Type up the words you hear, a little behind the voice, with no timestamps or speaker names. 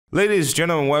Ladies and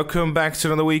gentlemen, welcome back to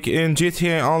another week in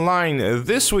GTA Online.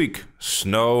 This week,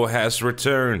 snow has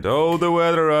returned. Oh, the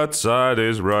weather outside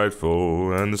is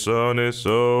rightful, and the sun is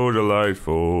so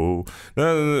delightful.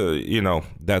 You know,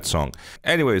 that song.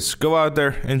 Anyways, go out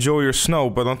there, enjoy your snow.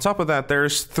 But on top of that,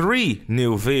 there's 3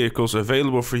 new vehicles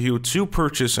available for you to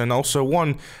purchase, and also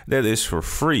one that is for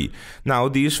free. Now,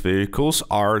 these vehicles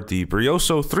are the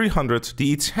Brioso 300,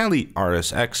 the Itali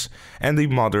RSX, and the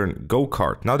modern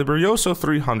go-kart. Now, the Brioso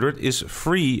 300 is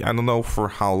free. I don't know for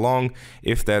how long.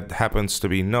 If that happens to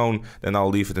be known, then I'll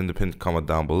leave it in the pinned comment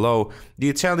down below.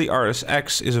 The Itali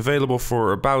RSX is available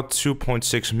for about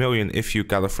 2.6 million if you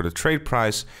got it for the trade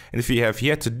price. And if you have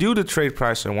yet to do the trade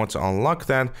price and want to unlock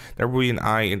that, there will be an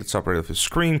eye in the top right of the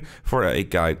screen for a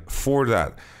guide for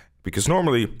that. Because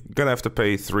normally, you're gonna have to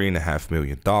pay $3.5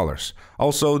 million.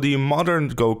 Also, the modern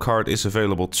go-kart is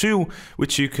available too,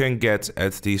 which you can get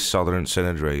at the Southern San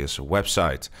Andreas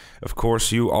website. Of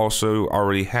course, you also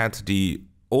already had the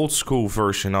old school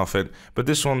version of it, but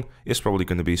this one is probably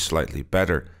gonna be slightly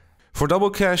better. For double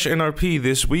cash NRP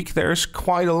this week, there's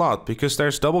quite a lot, because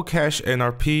there's double cash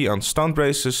NRP on stunt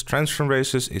races, transfer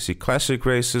races, Easy Classic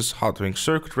races, Hot Wing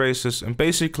Circuit races, and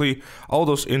basically all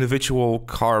those individual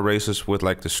car races with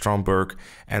like the Stromberg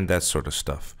and that sort of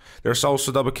stuff. There's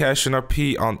also double cash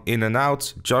NRP on In and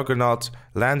Out, Juggernaut,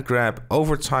 Land Grab,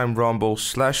 Overtime Rumble,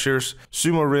 Slashers,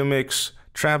 Sumo Remix,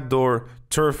 Trapdoor,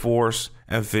 Turf Wars,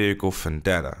 and Vehicle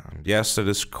Vendetta. Yes, that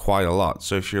is quite a lot.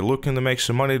 So if you're looking to make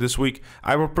some money this week,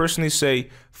 I would personally say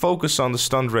focus on the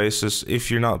stunt races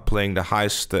if you're not playing the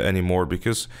heist anymore,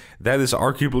 because that is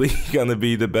arguably gonna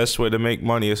be the best way to make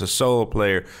money as a solo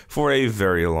player for a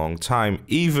very long time,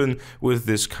 even with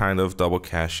this kind of double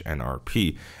cash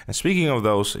NRP. And speaking of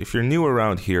those, if you're new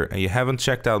around here and you haven't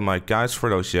checked out my guides for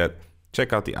those yet,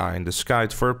 check out the Eye in the Sky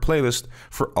for a playlist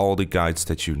for all the guides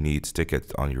that you need to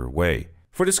get on your way.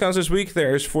 For discounts this week,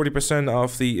 there is 40%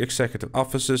 off the executive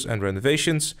offices and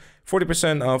renovations,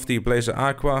 40% off the Blazer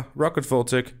Aqua, Rocket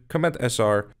Voltic, Comet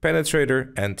SR,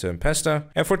 Penetrator, and Tempesta.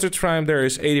 And for Twitch Prime, there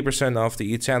is 80% off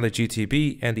the Itali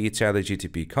GTB and the Itali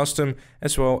GTB Custom,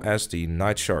 as well as the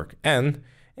Night Shark. And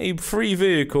a free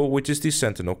vehicle, which is the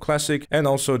Sentinel Classic, and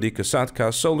also the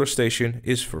Kasatka Solar Station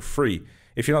is for free.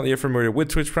 If you're not yet familiar with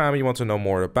Twitch Prime and you want to know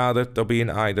more about it, there'll be an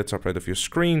eye at the top right of your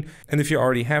screen. And if you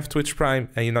already have Twitch Prime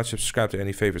and you're not subscribed to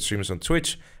any favorite streamers on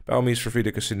Twitch, by all means feel free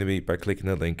to consider me by clicking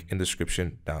the link in the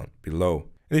description down below.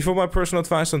 And if you want my personal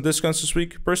advice on discounts this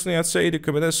week, personally I'd say the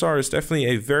Comet SR is definitely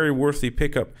a very worthy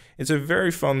pickup. It's a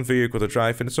very fun vehicle to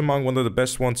drive, and it's among one of the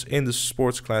best ones in the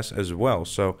sports class as well.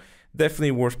 So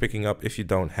definitely worth picking up if you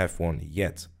don't have one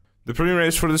yet. The premium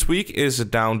race for this week is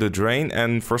Down the Drain,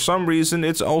 and for some reason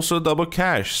it's also double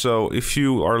cash. So if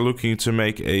you are looking to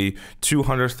make a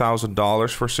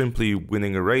 $200,000 for simply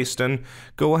winning a race, then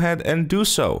go ahead and do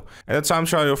so. And the time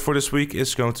trial for this week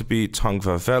is going to be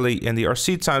Tongva Valley, and the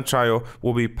RC time trial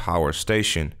will be Power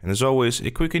Station. And as always, a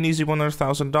quick and easy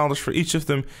 $100,000 for each of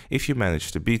them if you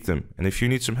manage to beat them. And if you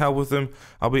need some help with them,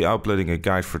 I'll be uploading a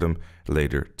guide for them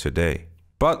later today.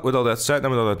 But with all that said and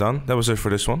with all that done, that was it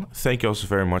for this one. Thank you all so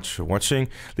very much for watching.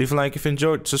 Leave a like if you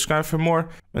enjoyed, subscribe for more.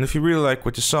 And if you really like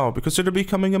what you saw, consider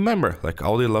becoming a member, like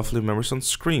all the lovely members on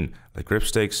screen, like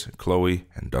Gripstakes, Chloe,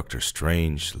 and Dr.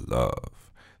 Strangelove.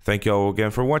 Thank you all again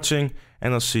for watching,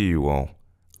 and I'll see you all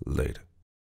later.